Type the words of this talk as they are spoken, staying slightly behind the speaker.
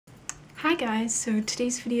Hi guys, so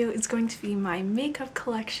today's video is going to be my makeup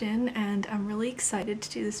collection and I'm really excited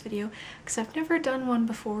to do this video because I've never done one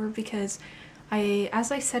before because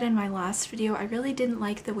as I said in my last video, I really didn't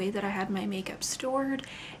like the way that I had my makeup stored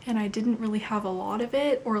and I didn't really have a lot of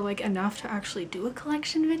it or like enough to actually do a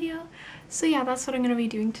collection video. So yeah, that's what I'm going to be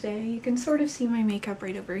doing today. You can sort of see my makeup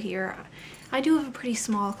right over here. I do have a pretty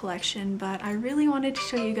small collection, but I really wanted to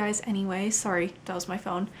show you guys anyway. Sorry, that was my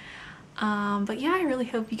phone. But yeah, I really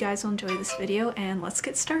hope you guys will enjoy this video and let's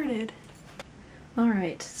get started.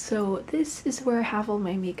 Alright, so this is where I have all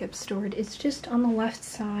my makeup stored. It's just on the left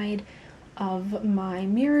side of my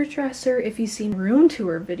mirror dresser. If you've seen room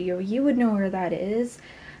tour video, you would know where that is.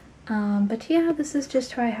 But yeah, this is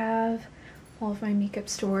just how I have all of my makeup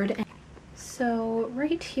stored. So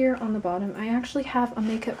right here on the bottom, I actually have a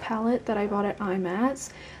makeup palette that I bought at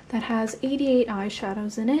IMATS that has 88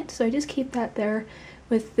 eyeshadows in it. So I just keep that there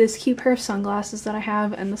with this cute pair of sunglasses that I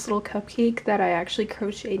have and this little cupcake that I actually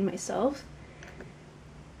crocheted myself.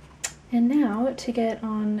 And now to get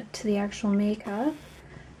on to the actual makeup,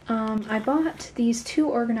 I bought these two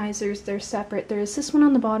organizers. They're separate. There's this one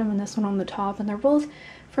on the bottom and this one on the top, and they're both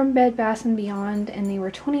from Bed Bath & Beyond and they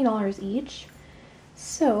were $20 each.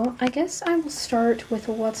 So I guess I will start with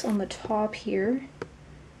what's on the top here.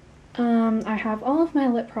 I have all of my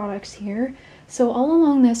lip products here. So all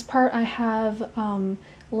along this part I have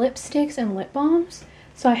lipsticks and lip balms.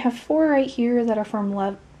 So I have 4 right here that are from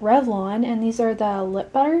Revlon, and these are the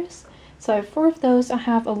lip butters. So I have 4 of those. I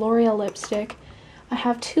have a L'Oreal lipstick. I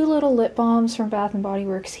have 2 little lip balms from Bath & Body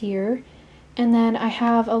Works here. And then I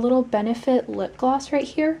have a little Benefit lip gloss right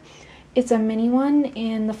here. It's a mini one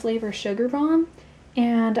in the flavor Sugar Bomb,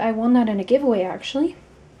 and I won that in a giveaway actually.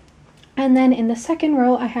 And then in the second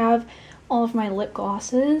row I have all of my lip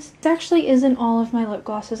glosses. This actually isn't all of my lip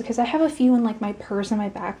glosses because I have a few in like my purse and my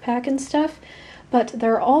backpack and stuff, but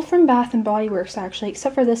they're all from Bath & Body Works actually,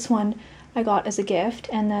 except for this one I got as a gift.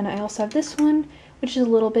 And then I also have this one, which is a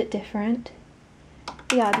little bit different.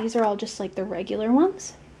 But yeah, these are all just like the regular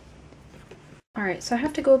ones. Alright, so I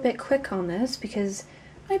have to go a bit quick on this because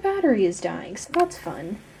my battery is dying, so that's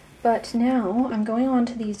fun. But now I'm going on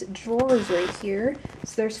to these drawers right here.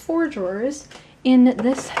 So there's 4 drawers. In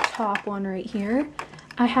this top one right here,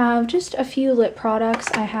 I have just a few lip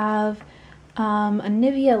products. I have a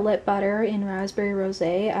Nivea lip butter in Raspberry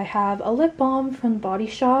Rosé. I have a lip balm from Body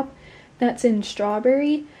Shop that's in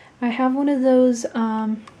Strawberry. I have one of those,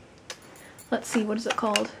 let's see, what is it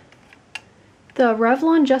called? The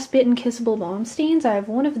Revlon Just Bitten Kissable Balm Stains. I have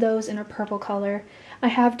one of those in a purple color. I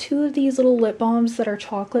have 2 of these little lip balms that are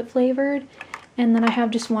chocolate flavored, and then I have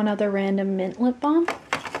just one other random mint lip balm.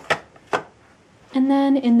 And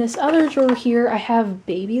then in this other drawer here, I have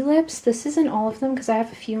baby lips. This isn't all of them because I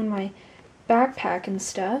have a few in my backpack and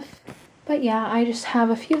stuff. But yeah, I just have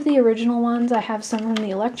a few of the original ones. I have some from the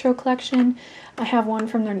Electro collection. I have one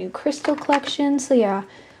from their new Crystal collection. So yeah,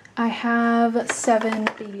 I have 7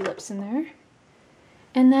 baby lips in there.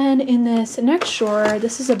 And then in this next drawer,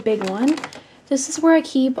 this is a big one. This is where I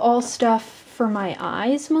keep all stuff for my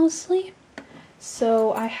eyes mostly.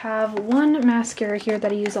 So I have one mascara here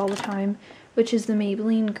that I use all the time, which is the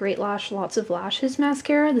Maybelline Great Lash Lots of Lashes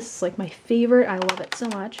mascara. This is like my favorite. I love it so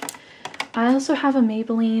much. I also have a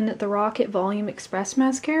Maybelline The Rocket Volume Express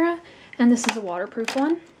mascara, and this is a waterproof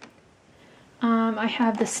one. I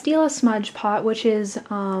have the Stila Smudge Pot, which is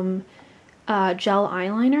gel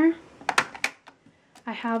eyeliner.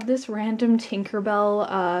 I have this random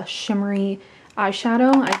Tinkerbell shimmery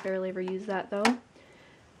eyeshadow. I barely ever use that though.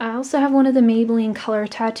 I also have one of the Maybelline Color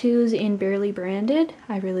Tattoos in Barely Branded.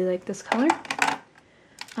 I really like this color.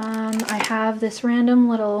 I have this random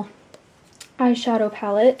little eyeshadow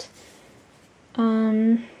palette.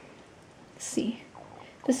 Let's see.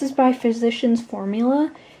 This is by Physicians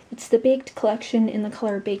Formula. It's the Baked Collection in the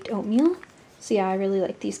color Baked Oatmeal. So yeah, I really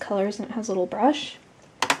like these colors, and it has a little brush.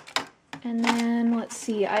 And then, let's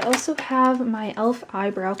see, I also have my e.l.f.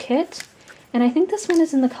 eyebrow kit, and I think this one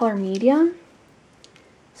is in the color medium.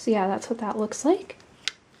 So yeah, that's what that looks like.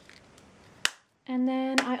 And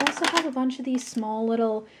then I also have a bunch of these small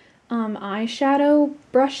little eyeshadow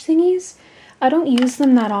brush thingies. I don't use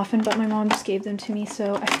them that often, but my mom just gave them to me,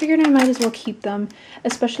 so I figured I might as well keep them,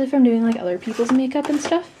 especially if I'm doing like other people's makeup and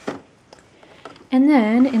stuff. And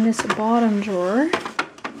then in this bottom drawer,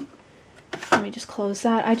 let me just close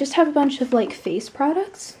that. I just have a bunch of like face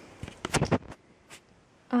products.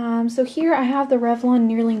 So here I have the Revlon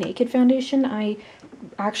Nearly Naked foundation. I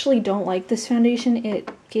actually don't like this foundation. It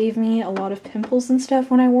gave me a lot of pimples and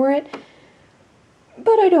stuff when I wore it,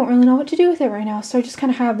 but I don't really know what to do with it right now, so I just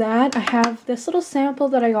kind of have that. I have this little sample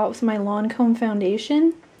that I got with my Lancome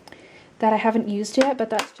foundation. that I haven't used yet, but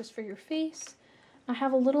that's just for your face. I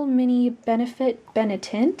have a little mini Benefit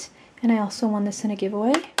Benetint, and I also won this in a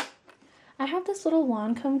giveaway. I have this little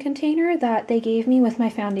Lancome container that they gave me with my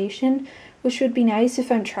foundation, which would be nice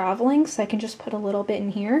if I'm traveling, so I can just put a little bit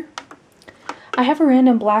in here. I have a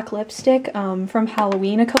random black lipstick from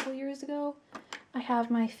Halloween a couple years ago. I have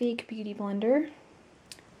my fake beauty blender.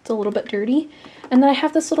 It's a little bit dirty. And then I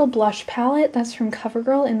have this little blush palette that's from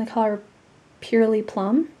CoverGirl in the color Purely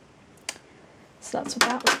Plum. So that's what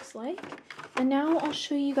that looks like. And now I'll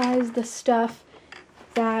show you guys the stuff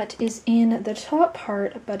that is in the top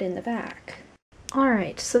part but in the back.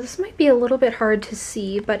 Alright, so this might be a little bit hard to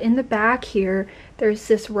see, but in the back here there's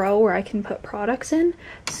this row where I can put products in.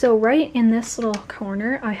 So right in this little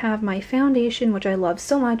corner I have my foundation, which I love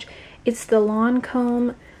so much. It's the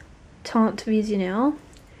Lancome Teint Visionnel,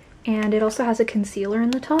 and it also has a concealer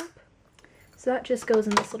in the top. So that just goes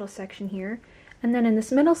in this little section here. And then in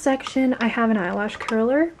this middle section I have an eyelash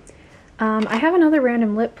curler. I have another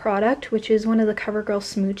random lip product, which is one of the CoverGirl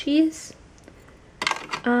Smoochies.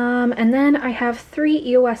 And then I have 3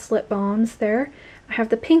 EOS lip balms there. I have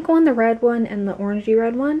the pink one, the red one, and the orangey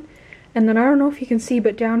red one. And then I don't know if you can see,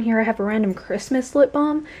 but down here I have a random Christmas lip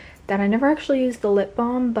balm that I never actually used the lip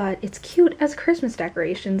balm, but it's cute as Christmas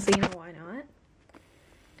decorations, so you know why not.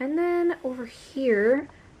 And then over here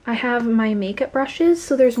I have my makeup brushes.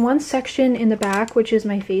 So there's one section in the back which is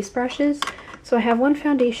my face brushes. So I have one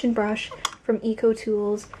foundation brush from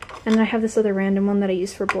EcoTools, and then I have this other random one that I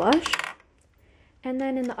use for blush. And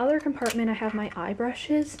then in the other compartment I have my eye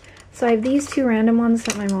brushes. So I have these 2 random ones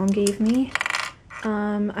that my mom gave me.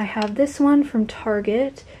 I have this one from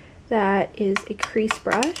Target that is a crease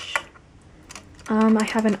brush. I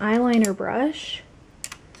have an eyeliner brush.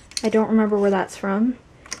 I don't remember where that's from.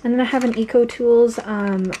 And then I have an EcoTools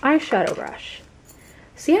eyeshadow brush.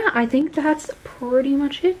 So yeah, I think that's pretty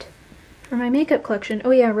much it for my makeup collection.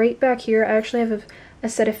 Oh yeah, right back here I actually have a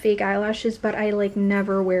set of fake eyelashes, but I like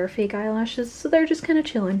never wear fake eyelashes, so they're just kind of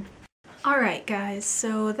chilling. Alright guys,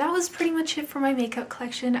 so that was pretty much it for my makeup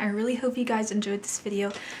collection. I really hope you guys enjoyed this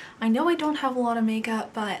video. I know I don't have a lot of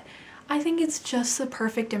makeup, but I think it's just the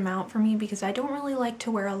perfect amount for me because I don't really like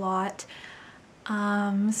to wear a lot.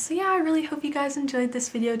 So yeah, I really hope you guys enjoyed this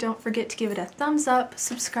video. Don't forget to give it a thumbs up,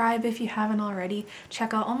 subscribe if you haven't already,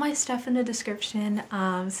 check out all my stuff in the description.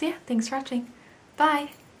 So yeah, thanks for watching.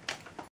 Bye!